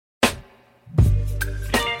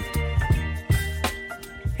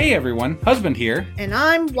Hey everyone, husband here. And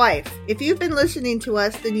I'm wife. If you've been listening to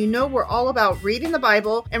us, then you know we're all about reading the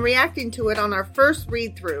Bible and reacting to it on our first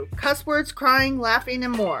read-through. Cuss words, crying, laughing,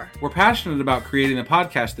 and more. We're passionate about creating a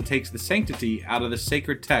podcast that takes the sanctity out of the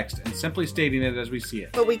sacred text and simply stating it as we see it.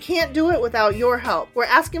 But we can't do it without your help. We're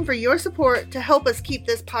asking for your support to help us keep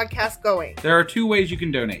this podcast going. There are two ways you can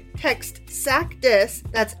donate. Text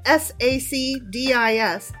SACDIS, that's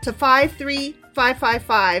SACDIS, to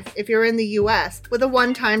 53555 if you're in the U.S. with a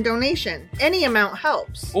one-time donation. Any amount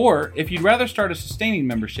helps. Or, if you'd rather start a sustaining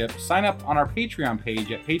membership, sign up on our Patreon page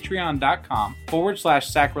at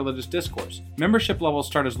patreon.com/sacrilegious discourse. Membership levels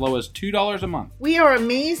start as low as $2 a month. We are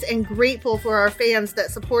amazed and grateful for our fans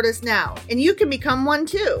that support us now, and you can become one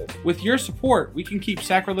too. With your support, we can keep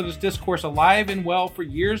Sacrilegious Discourse alive and well for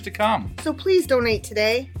years to come. So please donate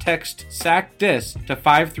today. Text SACDIS to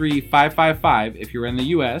 53555 if you're in the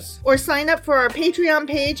U.S. Or sign up for our Patreon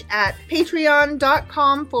page at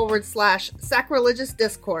patreon.com/sacrilegious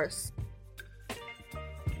discourse.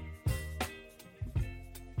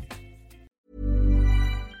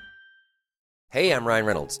 Hey, I'm Ryan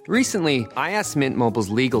Reynolds. Recently, I asked Mint Mobile's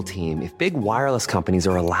legal team if big wireless companies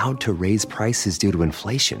are allowed to raise prices due to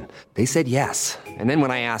inflation. They said yes. And then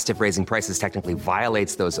when I asked if raising prices technically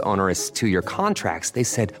violates those onerous two-year contracts, they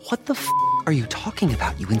said, "What the f*** are you talking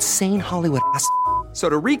about, you insane Hollywood ass?" So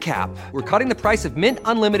to recap, we're cutting the price of Mint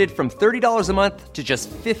Unlimited from $30 a month to just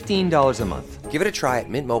 $15 a month. Give it a try at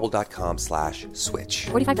mintmobile.com/switch.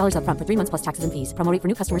 $45 up front for 3 months plus taxes and fees. Promo rate for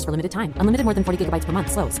new customers for limited time. Unlimited more than 40 gigabytes per month.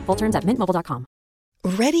 Slows full terms at mintmobile.com.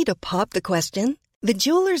 Ready to pop the question? The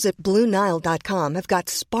jewelers at BlueNile.com have got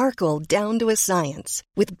sparkle down to a science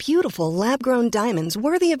with beautiful lab-grown diamonds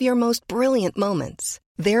worthy of your most brilliant moments.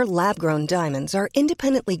 Their lab-grown diamonds are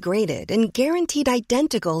independently graded and guaranteed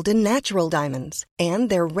identical to natural diamonds,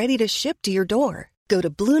 and they're ready to ship to your door. Go to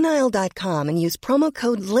BlueNile.com and use promo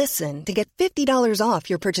code LISTEN to get $50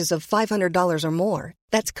 off your purchase of $500 or more.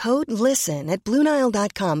 That's code LISTEN at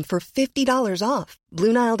BlueNile.com for $50 off.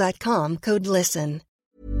 BlueNile.com, code LISTEN.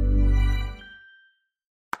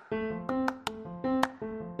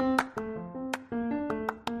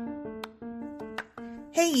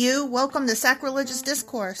 Hey you, welcome to Sacrilegious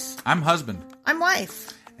Discourse. I'm husband. I'm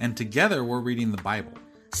wife. And together we're reading the Bible.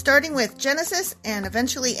 Starting with Genesis and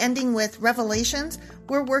eventually ending with Revelations,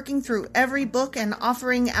 we're working through every book and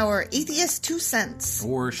offering our atheist 2 cents.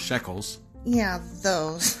 Or shekels. Yeah,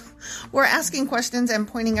 those. We're asking questions and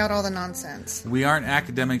pointing out all the nonsense. We aren't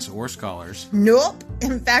academics or scholars. Nope.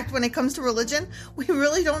 In fact, when it comes to religion, we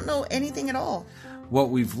really don't know anything at all.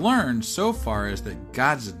 What we've learned so far is that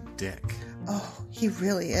God's a dick. Oh, he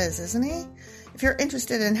really is, isn't he? If you're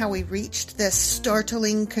interested in how we reached this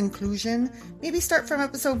startling conclusion, maybe start from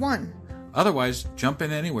episode 1. Otherwise, jump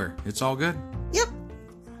in anywhere. It's all good. Yep.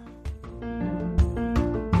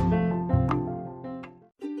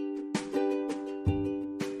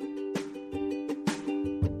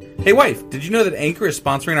 Hey wife, did you know that Anchor is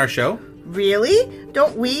sponsoring our show? Really?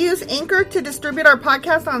 Don't we use Anchor to distribute our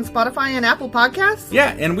podcast on Spotify and Apple Podcasts?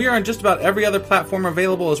 Yeah, and we are on just about every other platform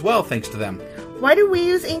available as well, thanks to them. Why do we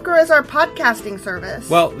use Anchor as our podcasting service?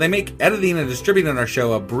 Well, they make editing and distributing our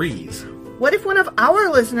show a breeze. What if one of our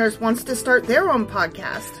listeners wants to start their own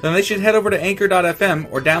podcast? Then they should head over to Anchor.fm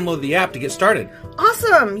or download the app to get started.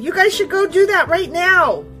 Awesome! You guys should go do that right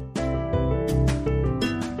now!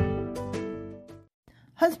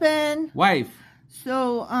 Husband! Wife!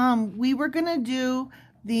 So, we were gonna do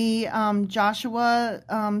the Joshua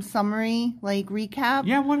summary, recap.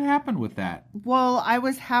 Yeah, what happened with that? Well, I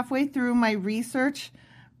was halfway through my research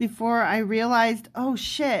before I realized, oh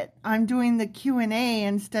shit, I'm doing the Q&A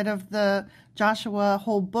instead of the Joshua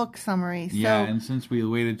whole book summary. Yeah, and since we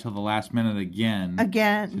waited till the last minute again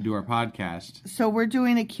to do our podcast. So we're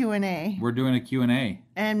doing a Q&A. We're doing a Q&A.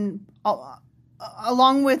 And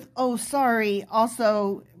along with,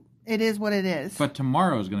 also... It is what it is. But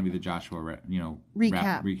tomorrow is going to be the Joshua,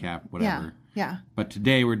 recap, whatever. Yeah. But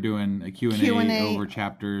today we're doing a Q&A over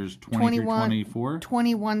chapters 20 through 24?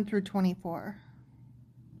 21 through 24.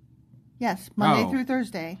 Yes, Monday through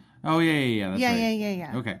Thursday. Oh, yeah. That's right.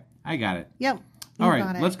 Yeah. Okay, I got it. Yep. All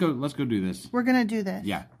right, let's go do this. We're going to do this.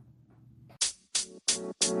 Yeah.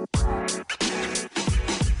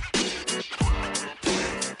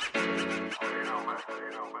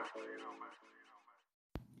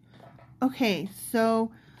 Okay,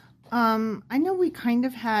 so I know we kind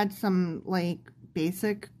of had some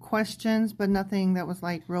basic questions, but nothing that was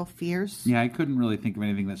real fierce. Yeah, I couldn't really think of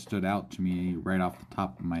anything that stood out to me right off the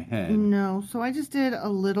top of my head. No, so I just did a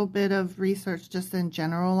little bit of research just in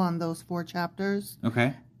general on those 4 chapters.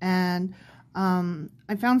 Okay. And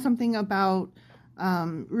I found something about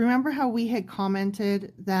Remember how we had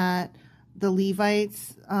commented that the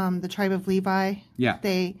Levites, the tribe of Levi,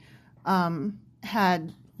 they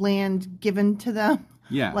had land given to them?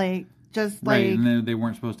 Yeah. Like, just right, like... and they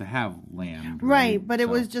weren't supposed to have land. Right, but it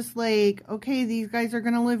was just like, okay, these guys are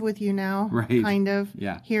going to live with you now. Right. Kind of.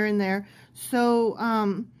 Yeah. Here and there.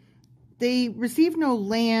 So, they received no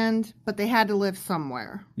land, but they had to live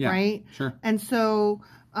somewhere. Yeah, right? Sure. And so,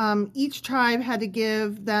 each tribe had to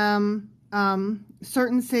give them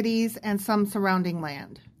certain cities and some surrounding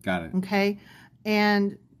land. Got it. Okay?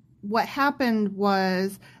 And what happened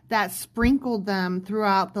was that sprinkled them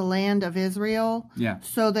throughout the land of Israel. Yeah.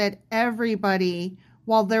 So that everybody,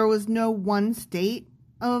 while there was no one state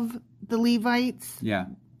of the Levites,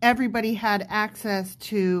 everybody had access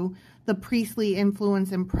to the priestly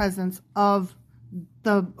influence and presence of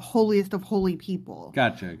the holiest of holy people.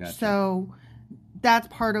 Gotcha. So that's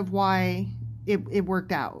part of why it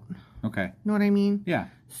worked out. Okay. Know what I mean? Yeah.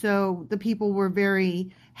 So the people were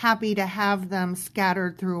very happy to have them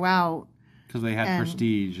scattered throughout. Because they had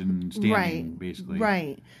prestige and standing, basically.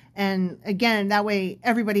 Right. And again, that way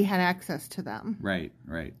everybody had access to them. Right.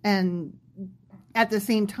 And at the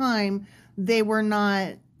same time, they were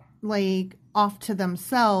not like off to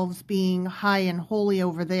themselves being high and holy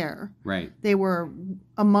over there. Right. They were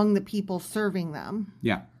among the people serving them.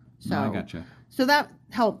 Yeah. So I gotcha. So that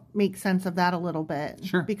helped make sense of that a little bit.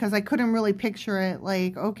 Sure. Because I couldn't really picture it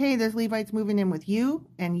like, okay, this Levite's moving in with you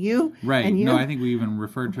and you. Right. And you. No, I think we even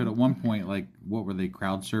referred to it at one point, like, what were they,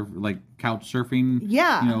 couch surfing?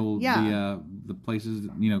 Yeah. You know, the places,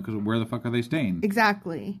 you know, because where the fuck are they staying?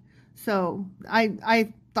 Exactly. So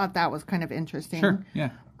I thought that was kind of interesting. Sure.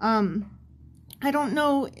 Yeah. I don't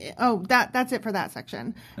know. Oh, that's it for that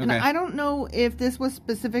section. Okay. And I don't know if this was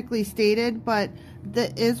specifically stated, but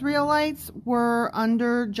the Israelites were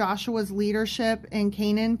under Joshua's leadership in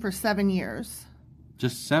Canaan for 7 years.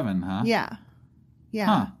 Just 7, huh? Yeah.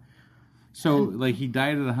 Huh. So, like, he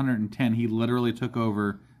died at 110. He literally took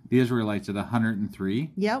over the Israelites at 103?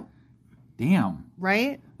 Yep. Damn.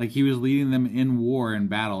 Right? Like, he was leading them in war and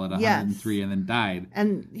battle at 103 and then died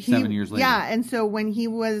 7 years later. Yeah, and so when he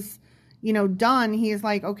was, done, he's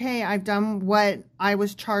like, okay, I've done what I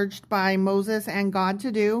was charged by Moses and God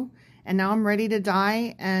to do, and now I'm ready to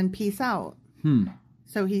die and peace out.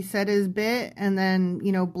 So he said his bit and then,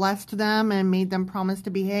 blessed them and made them promise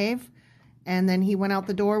to behave. And then he went out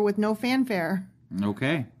the door with no fanfare.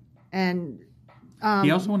 Okay. And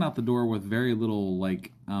he also went out the door with very little,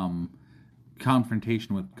 like,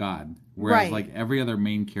 confrontation with God. Whereas, like, every other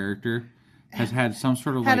main character has had some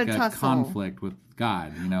sort of, like, a conflict with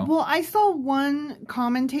God, Well, I saw one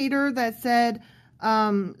commentator that said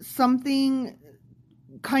something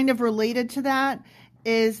kind of related to that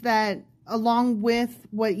is that along with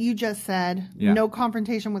what you just said, no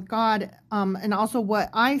confrontation with God, and also what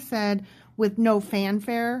I said with no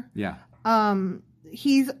fanfare. Yeah.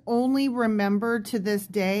 He's only remembered to this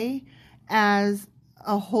day as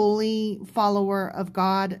a holy follower of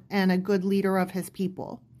God and a good leader of his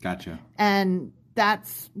people. Gotcha. And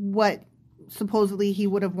that's what supposedly he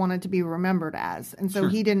would have wanted to be remembered as. And so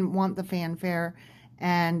he didn't want the fanfare.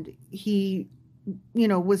 And he,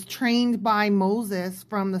 was trained by Moses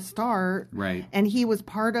from the start. Right. And he was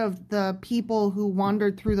part of the people who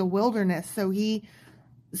wandered through the wilderness. So he,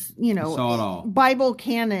 saw it all. Bible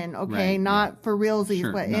canon, okay? Right, not for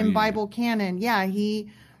realsies, but in Bible canon. Yeah, he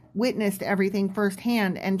witnessed everything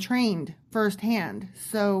firsthand and trained firsthand.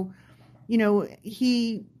 So,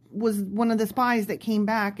 he was one of the spies that came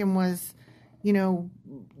back and was,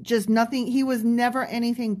 just nothing. He was never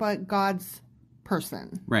anything but God's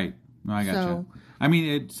person. Right. No, I gotcha. So, I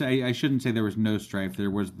mean, I shouldn't say there was no strife.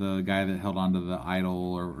 There was the guy that held onto the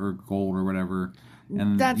idol or gold or whatever.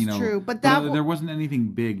 And that's true. But there wasn't anything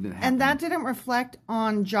big that happened. And that didn't reflect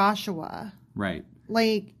on Joshua. Right.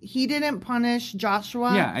 Like, he didn't punish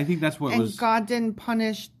Joshua. Yeah, I think that's what and was... God didn't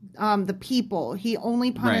punish the people. He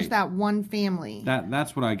only punished that one family.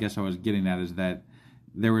 That's what I guess I was getting at, is that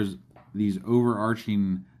there was these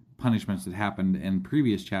overarching punishments that happened in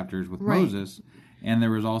previous chapters with Moses, and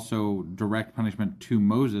there was also direct punishment to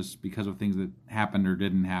Moses because of things that happened or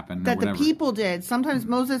didn't happen. That or whatever. The people did. Sometimes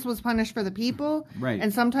Moses was punished for the people. Right.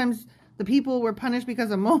 And sometimes the people were punished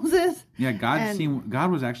because of Moses. Yeah,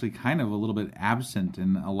 God was actually kind of a little bit absent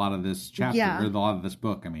in a lot of this chapter, or a lot of this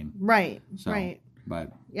book, I mean. Right, so, right.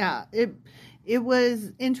 But yeah, it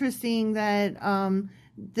was interesting that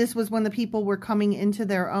this was when the people were coming into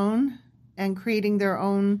their own and creating their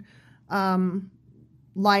own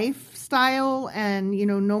lifestyle and,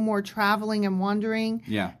 no more traveling and wandering.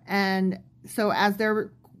 Yeah. And so as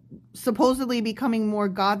they're supposedly becoming more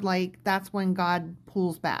godlike, that's when God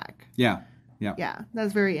pulls back. Yeah. Yeah. Yeah,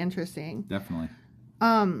 that's very interesting. Definitely.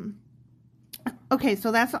 Okay,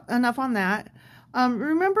 so that's enough on that.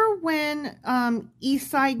 Remember when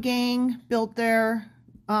East Side Gang built their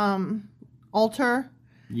altar?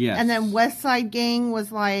 Yes. And then West Side Gang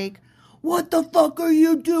was like, what the fuck are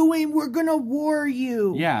you doing? We're going to war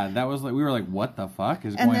you. Yeah, that was like, we were like, what the fuck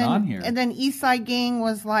is going on here? And then East Side Gang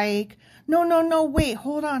was like, no, wait,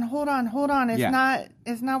 hold on.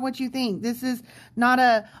 It's not what you think. This is not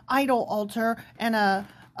a idol altar and a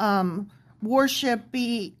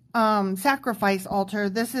sacrifice altar.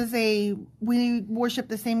 This is we worship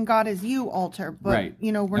the same God as you altar. But, right.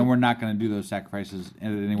 We're not going to do those sacrifices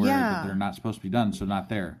anywhere that they're not supposed to be done. So not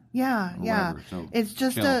there. Yeah. Whatever, so it's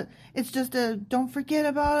just don't forget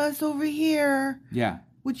about us over here. Yeah.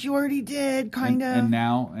 Which you already did, kind of. And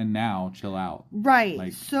now, chill out. Right.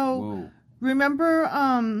 Like, so, whoa. Remember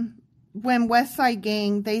when West Side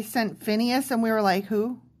Gang, they sent Phineas, and we were like,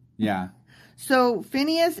 who? Yeah. So,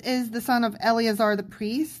 Phineas is the son of Eleazar the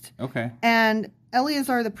priest. Okay. And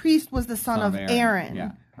Eleazar the priest was the son of Aaron.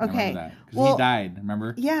 Yeah. Okay. Because he died,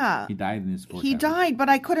 remember? Yeah. He died in this fourth He chapter. died, but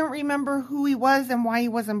I couldn't remember who he was and why he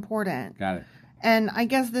was important. Got it. And I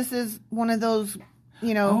guess this is one of those,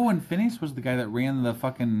 Oh, and Phineas was the guy that ran the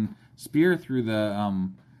fucking spear through the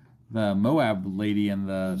Moab lady and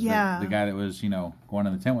the guy that was, going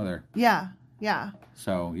in the tent with her. Yeah.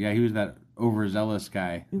 So, yeah, he was that overzealous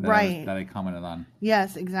guy that I commented on.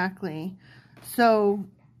 Yes, exactly. So,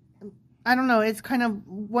 I don't know. It's kind of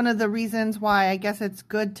one of the reasons why I guess it's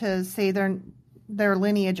good to say their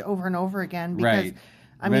lineage over and over again. Because, right.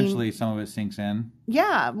 Eventually, some of it sinks in.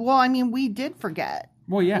 Yeah. Well, we did forget.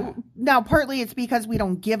 Well, yeah. Now, partly it's because we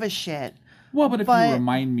don't give a shit. Well, but if you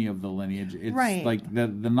remind me of the lineage, it's right. like the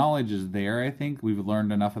knowledge is there, I think. We've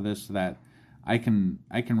learned enough of this so that I can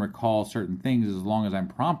recall certain things as long as I'm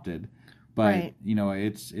prompted. But,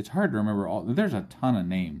 it's hard to remember all. There's a ton of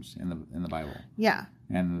names in the Bible. Yeah.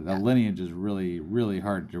 And the lineage is really, really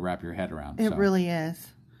hard to wrap your head around. It really is.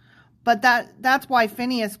 But that's why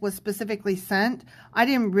Phineas was specifically sent. I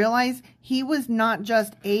didn't realize he was not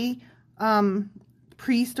just a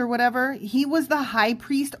priest or whatever. He was the high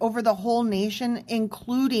priest over the whole nation,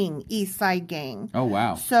 including East Side Gang. Oh,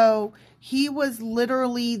 wow. So he was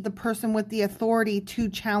literally the person with the authority to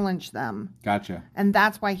challenge them. Gotcha. And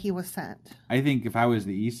that's why he was sent. I think if I was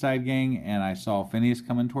the East Side Gang and I saw Phineas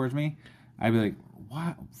coming towards me, I'd be like,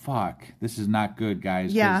 what? Fuck. This is not good,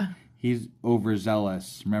 guys. Yeah. He's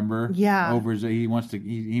overzealous, remember? Yeah. He wants to,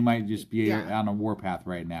 he might just be on a warpath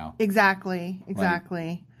right now. Exactly.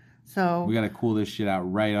 So we got to cool this shit out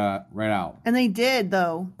right out. And they did,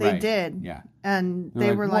 though. They did. Yeah. And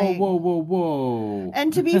they were like, whoa.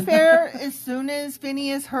 And to be fair, as soon as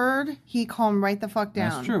Phineas heard, he calmed right the fuck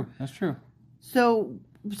down. That's true. So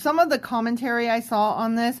some of the commentary I saw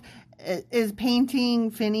on this is painting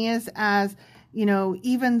Phineas as,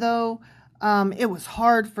 even though it was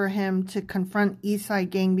hard for him to confront East Side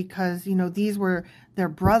Gang because, these were their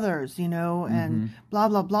brothers, and blah,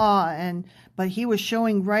 blah, blah. But he was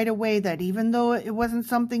showing right away that even though it wasn't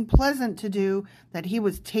something pleasant to do, that he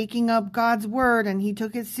was taking up God's word and he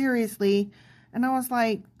took it seriously. And I was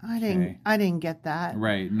like, I didn't get that.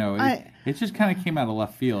 Right. No, it just kind of came out of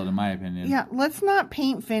left field, in my opinion. Yeah. Let's not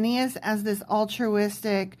paint Phineas as this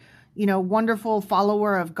altruistic, wonderful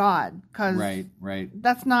follower of God. Cause right.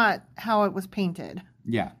 That's not how it was painted.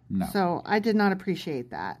 Yeah. No. So I did not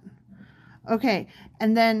appreciate that. Okay.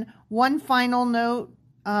 And then one final note,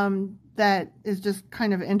 that is just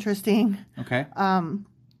kind of interesting. Okay.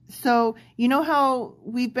 So, you know how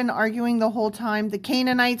we've been arguing the whole time the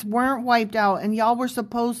Canaanites weren't wiped out and y'all were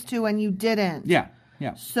supposed to and you didn't. Yeah.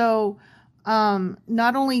 So,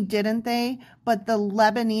 not only didn't they, but the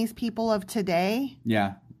Lebanese people of today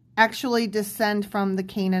actually descend from the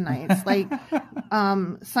Canaanites. Like,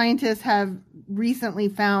 scientists have recently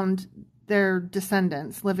found their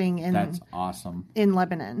descendants living in That's awesome. In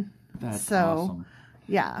Lebanon. That's awesome.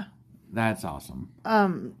 Yeah. That's awesome.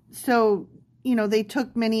 So, they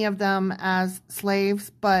took many of them as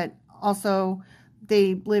slaves, but also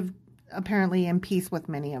they lived apparently in peace with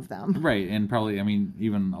many of them. Right. And probably,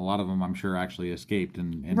 even a lot of them, I'm sure, actually escaped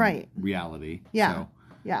in reality. Yeah. So,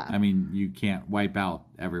 yeah. You can't wipe out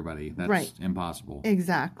everybody. That's impossible.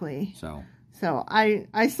 Exactly. So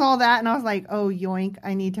I saw that and I was like, oh, yoink,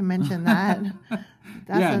 I need to mention that.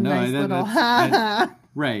 That's nice little...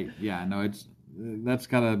 Right. Yeah. No, that's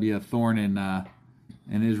got to be a thorn in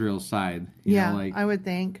Israel's side. I would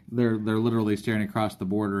think. They're literally staring across the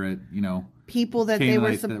border at, people that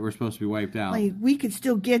Canaanites that were supposed to be wiped out. Like, we could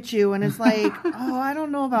still get you. And it's like, oh, I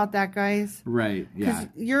don't know about that, guys. Right, yeah. Because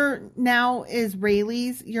you're now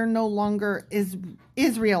Israelis. You're no longer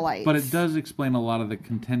Israelites. But it does explain a lot of the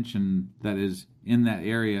contention that is in that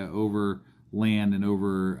area over land and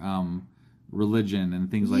over religion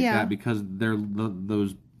and things like that, because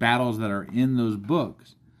those battles that are in those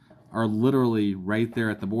books are literally right there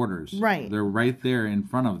at the borders. Right. They're right there in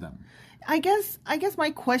front of them. I guess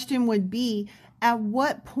my question would be, at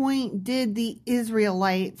what point did the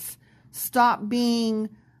Israelites stop being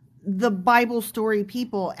the Bible story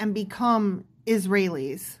people and become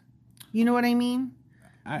Israelis? You know what I mean?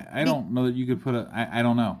 I don't know that you could put I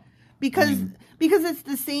don't know. Because it's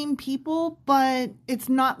the same people, but it's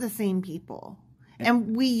not the same people.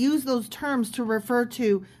 And we use those terms to refer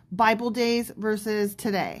to Bible days versus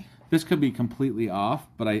today. This could be completely off,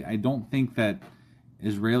 but I don't think that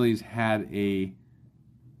Israelis had a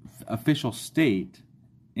official state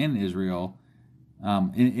in Israel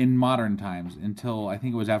in modern times until I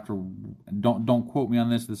think it was after. Don't quote me on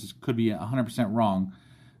this. Could be 100% wrong,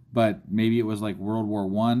 but maybe it was like World War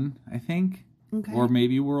I think, or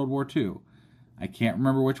maybe World War II. I can't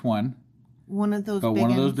remember which one. One of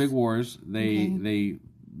those big wars. They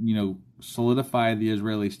solidified the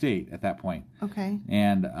Israeli state at that point. Okay.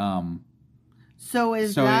 And So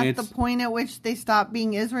is that the point at which they stopped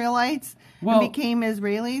being Israelites and became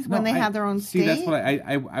Israelis when they had their own state? See, that's what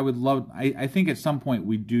I would love. I think at some point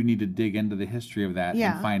we do need to dig into the history of that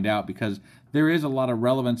and find out, because there is a lot of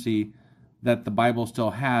relevancy that the Bible still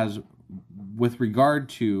has with regard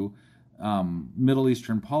to Middle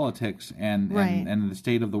Eastern politics and the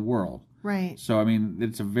state of the world. Right. So, I mean,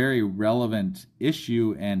 it's a very relevant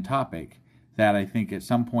issue and topic that I think at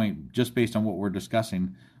some point, just based on what we're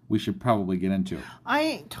discussing, we should probably get into.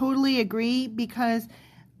 I totally agree, because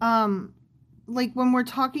like when we're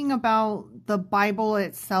talking about the Bible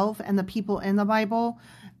itself and the people in the Bible,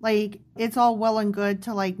 like it's all well and good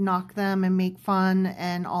to like knock them and make fun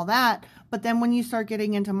and all that. But then when you start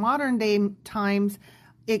getting into modern day times,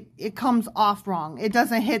 it comes off wrong. It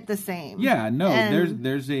doesn't hit the same. Yeah, no,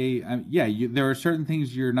 there are certain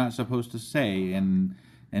things you're not supposed to say and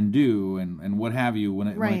do and what have you when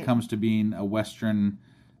it comes to being a Western.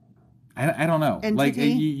 I don't know. Entity? Like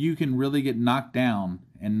you can really get knocked down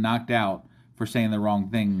and knocked out for saying the wrong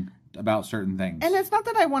thing about certain things. And it's not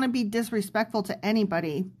that I want to be disrespectful to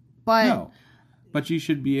anybody, but no, but you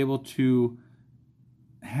should be able to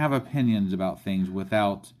have opinions about things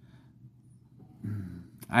without.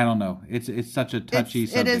 I don't know. It's such a touchy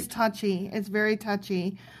subject. It is touchy. It's very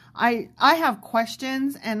touchy. I have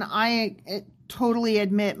questions, and I totally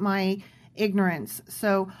admit my ignorance.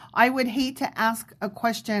 So I would hate to ask a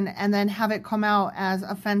question and then have it come out as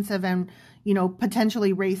offensive and,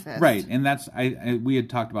 potentially racist. Right. And that's we had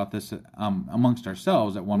talked about this amongst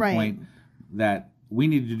ourselves at one point, that we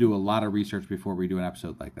need to do a lot of research before we do an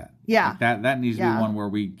episode like that. Yeah. Like that needs to be one where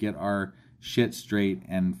we get our shit straight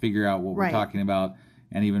and figure out what we're talking about,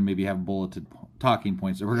 and even maybe have bulleted talking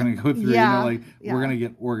points that we're going to go through. We're going to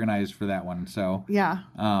get organized for that one. So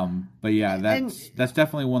but that's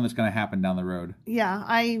definitely one that's going to happen down the road. Yeah,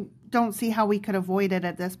 I don't see how we could avoid it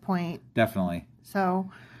at this point. Definitely. So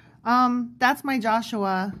that's my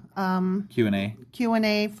Joshua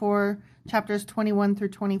Q&A for chapters 21 through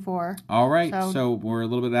 24. All right, so we're a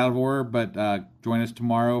little bit out of order, but join us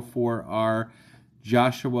tomorrow for our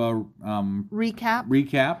Joshua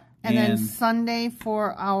recap. And then Sunday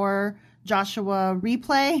for our Joshua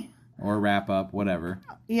replay. Or wrap up, whatever.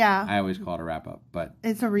 Yeah. I always call it a wrap up, but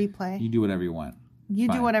it's a replay. You do whatever you want. You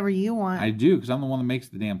do whatever you want. I do, because I'm the one that makes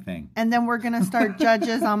the damn thing. And then we're going to start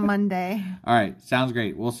Judges on Monday. All right. Sounds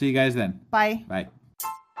great. We'll see you guys then. Bye. Bye.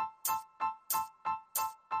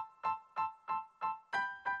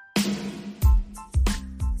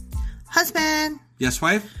 Husband. Yes,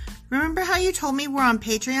 wife? Remember how you told me we're on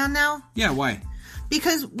Patreon now? Yeah, why?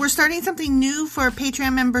 Because we're starting something new for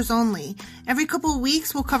Patreon members only. Every couple of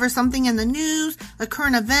weeks, we'll cover something in the news, a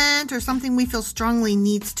current event, or something we feel strongly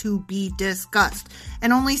needs to be discussed.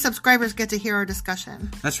 And only subscribers get to hear our discussion.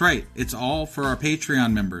 That's right. It's all for our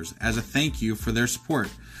Patreon members as a thank you for their support.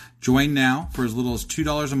 Join now for as little as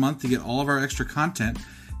 $2 a month to get all of our extra content.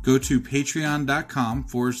 Go to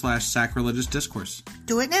patreon.com/sacrilegious discourse.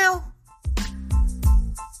 Do it now.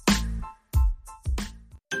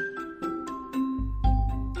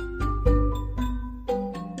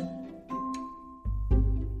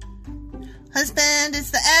 Husband,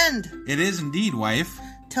 it's the end. It is indeed, wife.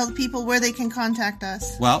 Tell the people where they can contact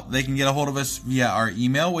us. Well, they can get a hold of us via our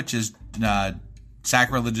email, which is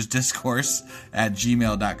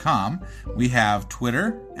sacrilegiousdiscourse@gmail.com. We have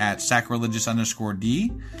Twitter at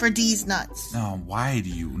sacrilegious_D. For D's nuts. Oh, why do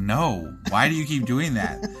you know? Why do you keep doing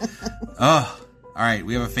that? Ugh. All right,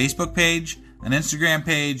 we have a Facebook page, an Instagram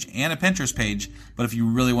page, and a Pinterest page. But if you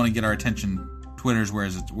really want to get our attention, Twitter's where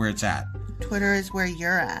it's at. Twitter is where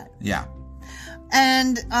you're at. Yeah.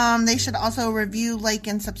 And they should also review, like,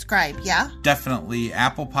 and subscribe, yeah? Definitely.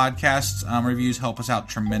 Apple Podcasts reviews help us out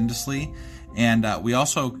tremendously. And we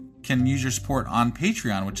also can use your support on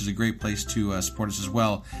Patreon, which is a great place to support us as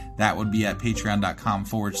well. That would be at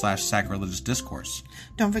patreon.com/sacrilegiousdiscourse.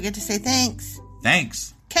 Don't forget to say thanks.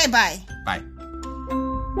 Thanks. Okay, bye. Bye.